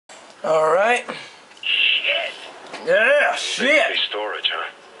Alright. Shit! Yeah, shit! Big storage,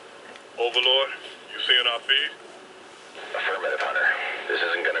 huh? Overlord, you seeing our feed? Affirmative, Hunter. This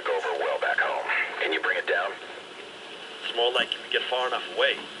isn't gonna go over well back home. Can you bring it down? It's more like if we get far enough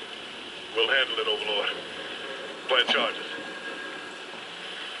away. We'll handle it, Overlord. Plant charges.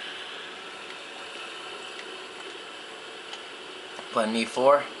 Put an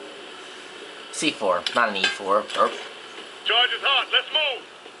E4. C4, not an E4. Burp. Charge is hot. Let's move.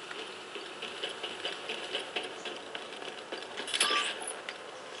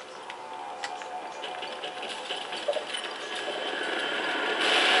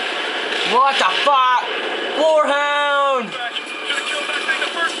 What the fuck? Warhound! Should've killed that thing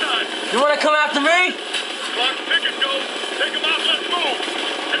the first time. You wanna come after me? Clock ticket go. Take him out. Let's move.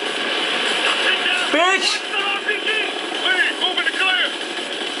 Take down. Bitch! Watch that RPG. Lee, moving to clear.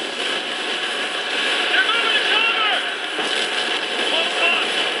 They're moving to cover. Close on.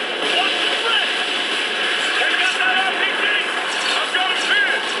 Watch the threat. Take out that RPG. I've got him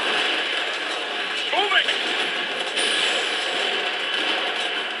pinned. Moving.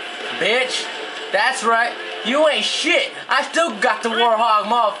 Bitch! That's right. You ain't shit. I still got the Warhog,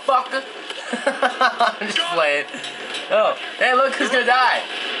 motherfucker. I'm just playing. Oh, hey, look who's gonna die.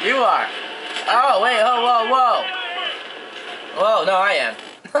 You are. Oh, wait, oh, whoa, whoa. Whoa, no, I am.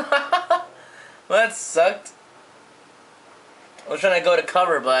 Well, that sucked. I was trying to go to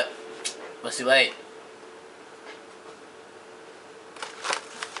cover, but it was too late.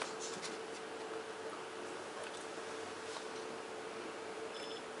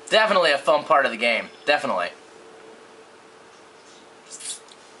 Definitely a fun part of the game. Definitely.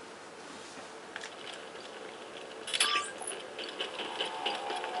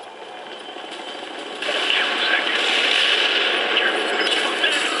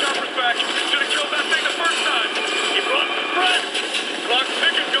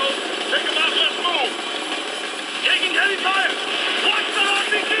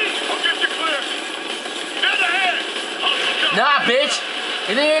 Nah, bitch!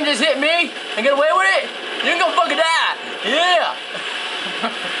 You think you can just hit me and get away with it? You're gonna fucking die! Yeah!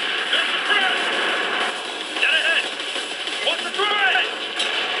 Get ahead! What's the threat?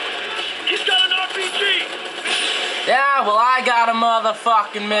 He's got an RPG! Yeah, well I got a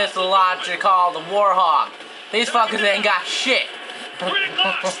motherfucking missile launcher called the Warhog. These fuckers ain't got shit.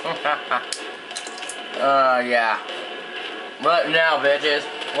 Yeah. What now, bitches?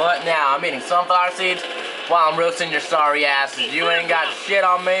 What now? I'm eating sunflower seeds while I'm roasting your sorry asses. You ain't got shit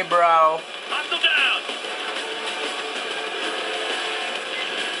on me, bro. Hostile down!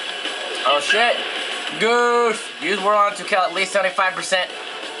 Oh shit. Goose! Use Warhog to kill at least 75%.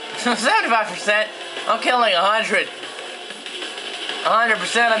 75%? I'm killing 100.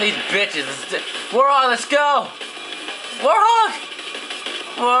 100% of these bitches. Warhog, let's go! Warhog!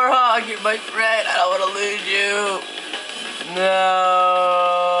 Warhog, you're my friend. I don't want to lose you. No.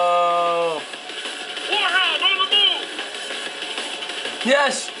 Warhog, on the move!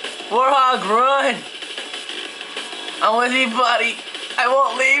 Yes! Warhog, run! I'm with you, buddy. I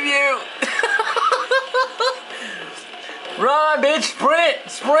won't leave you. Run, bitch, sprint!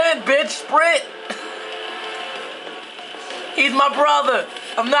 Sprint, bitch, sprint! He's my brother.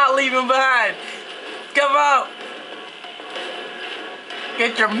 I'm not leaving behind. Come on.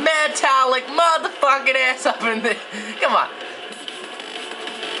 Get your metallic motherfucking ass up in there. Come on.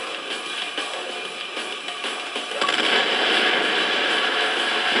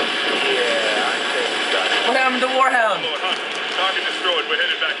 What happened to Warhound? Target destroyed. We're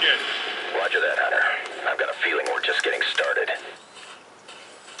headed back in. Roger that, Hunter. I've got a feeling we're just getting started.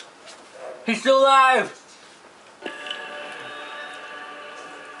 He's still alive.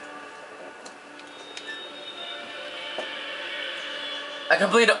 I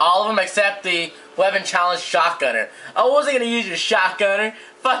completed all of them except the weapon challenge shotgunner. I wasn't gonna use your shotgunner.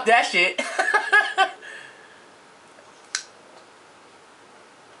 Fuck that shit.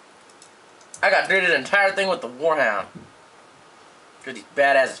 I got through the entire thing with the Warhound. Cause he's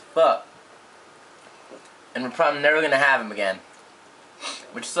badass as fuck. And we're probably never gonna have him again.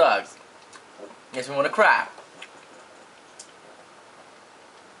 Which sucks. Makes me wanna cry.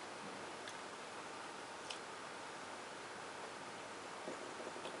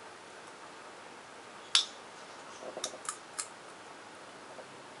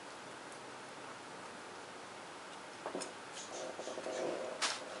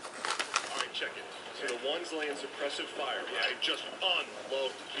 Check it. So the ones laying suppressive fire, right? Just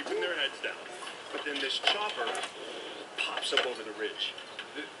unload, keeping their heads down. But then this chopper pops up over the ridge.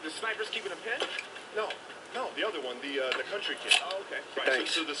 The sniper's keeping a pin? No. No, the other one, the country kid. Oh, okay. Right,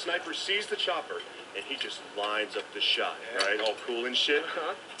 Thanks. so the sniper sees the chopper, and he just lines up the shot, right? All cool and shit.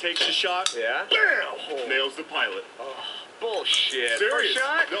 Takes the shot. Yeah? Bam! Nails the pilot. Bullshit. Serious? First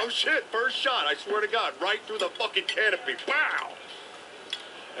shot? No shit, first shot. I swear to God, right through the fucking canopy. Wow!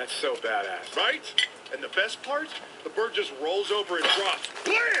 That's so badass. Right? And the best part? The bird just rolls over and drops.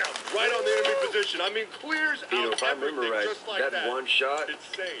 Blam! Right on the enemy position. I mean, clears You know, out if I remember everything right, just like that. one shot,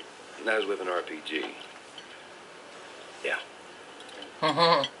 Insane. that was with an RPG. Yeah.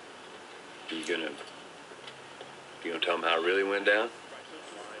 You gonna tell them how it really went down?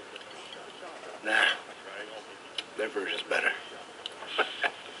 Nah. Their version's better.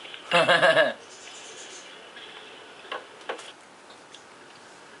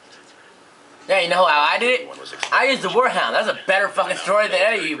 Yeah, you know how I did it? I used the Warhound. That's a better fucking story than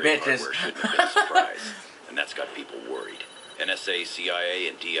any of you bitches. Shouldn't have been a surprise, and that's got people worried. NSA, CIA,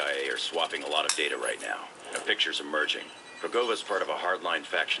 and DIA are swapping a lot of data right now. A picture's emerging. Rogova's part of a hardline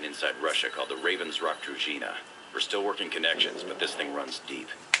faction inside Russia called the Ravens Rock Druzhina. We're still working connections, but this thing runs deep.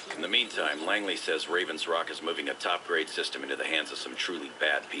 In the meantime, Langley says Ravens Rock is moving a top-grade system into the hands of some truly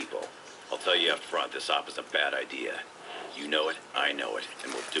bad people. I'll tell you up front, this op is a bad idea. You know it, I know it,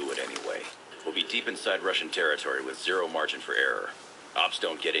 and we'll do it anyway. We'll be deep inside Russian territory with zero margin for error. Ops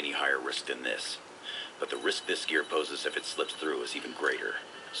don't get any higher risk than this. But the risk this gear poses if it slips through is even greater.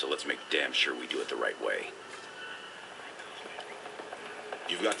 So let's make damn sure we do it the right way.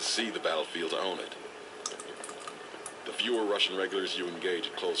 You've got to see the battlefield to own it. The fewer Russian regulars you engage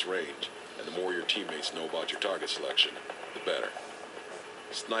at close range, and the more your teammates know about your target selection, the better.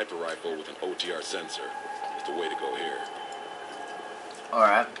 Sniper rifle with an OTR sensor is the way to go here.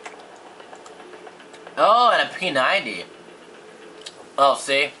 Alright. Oh, and a P90. Oh,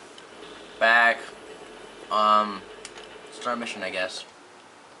 see? Back. Start mission, I guess.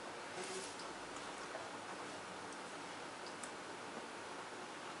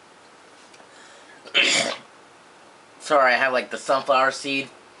 Sorry, I have like the sunflower seed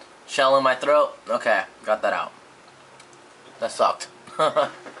shell in my throat. Okay, got that out. That sucked.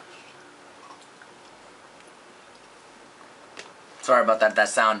 Sorry about that. That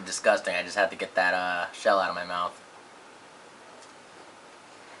sounded disgusting. I just had to get that shell out of my mouth.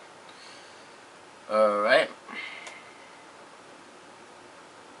 Alright.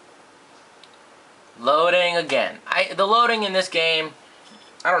 Loading again. The loading in this game,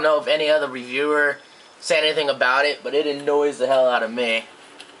 I don't know if any other reviewer said anything about it, but it annoys the hell out of me.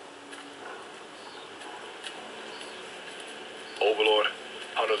 Overlord,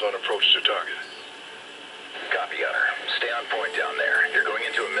 hunters on approach to target. Copy, Hunter. Stay on point down there. You're going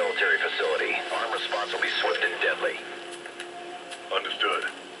into a military facility. Arm response will be swift and deadly. Understood.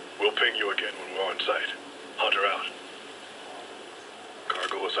 We'll ping you again when we're on site. Hunter out.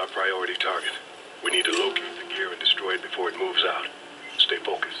 Cargo is our priority target. We need to locate the gear and destroy it before it moves out. Stay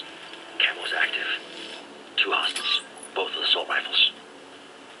focused. Camo's active. 2 hostiles, both with assault rifles.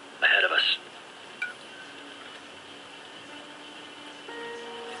 Ahead of us.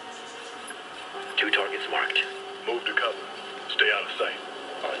 Two targets marked. Move to cover. Stay out of sight.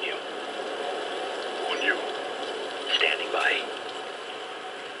 On you. On you. Standing by.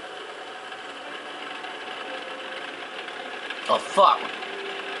 Oh, fuck.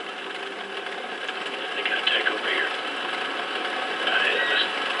 They're gonna take over here. Ahead of us.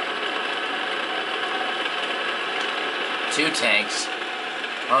 2 tanks.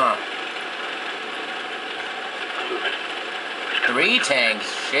 Huh. I'm moving. 3 tanks.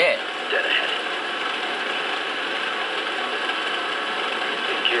 Shit. Dead ahead.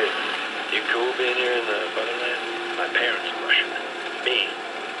 Hey kid, you cool being here in the motherland? My parents are Russian. Me,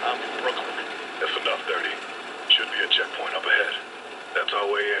 I'm from Brooklyn. That's enough, Dirty. Should be a checkpoint up ahead. That's our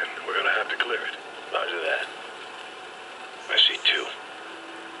way in. We're gonna have to clear it. Roger that. I see 2.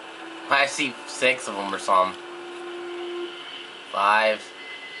 I see 6 of them or something. 5.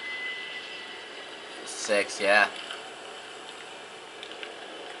 6, yeah.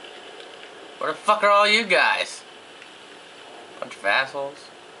 Where the fuck are all you guys? Bunch of assholes.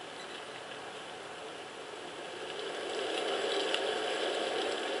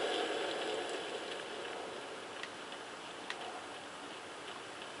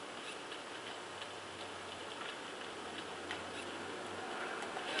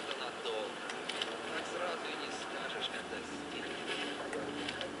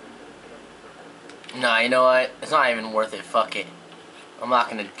 Nah, you know what? It's not even worth it. Fuck it. I'm not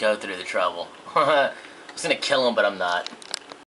gonna go through the trouble. I was gonna kill him, but I'm not.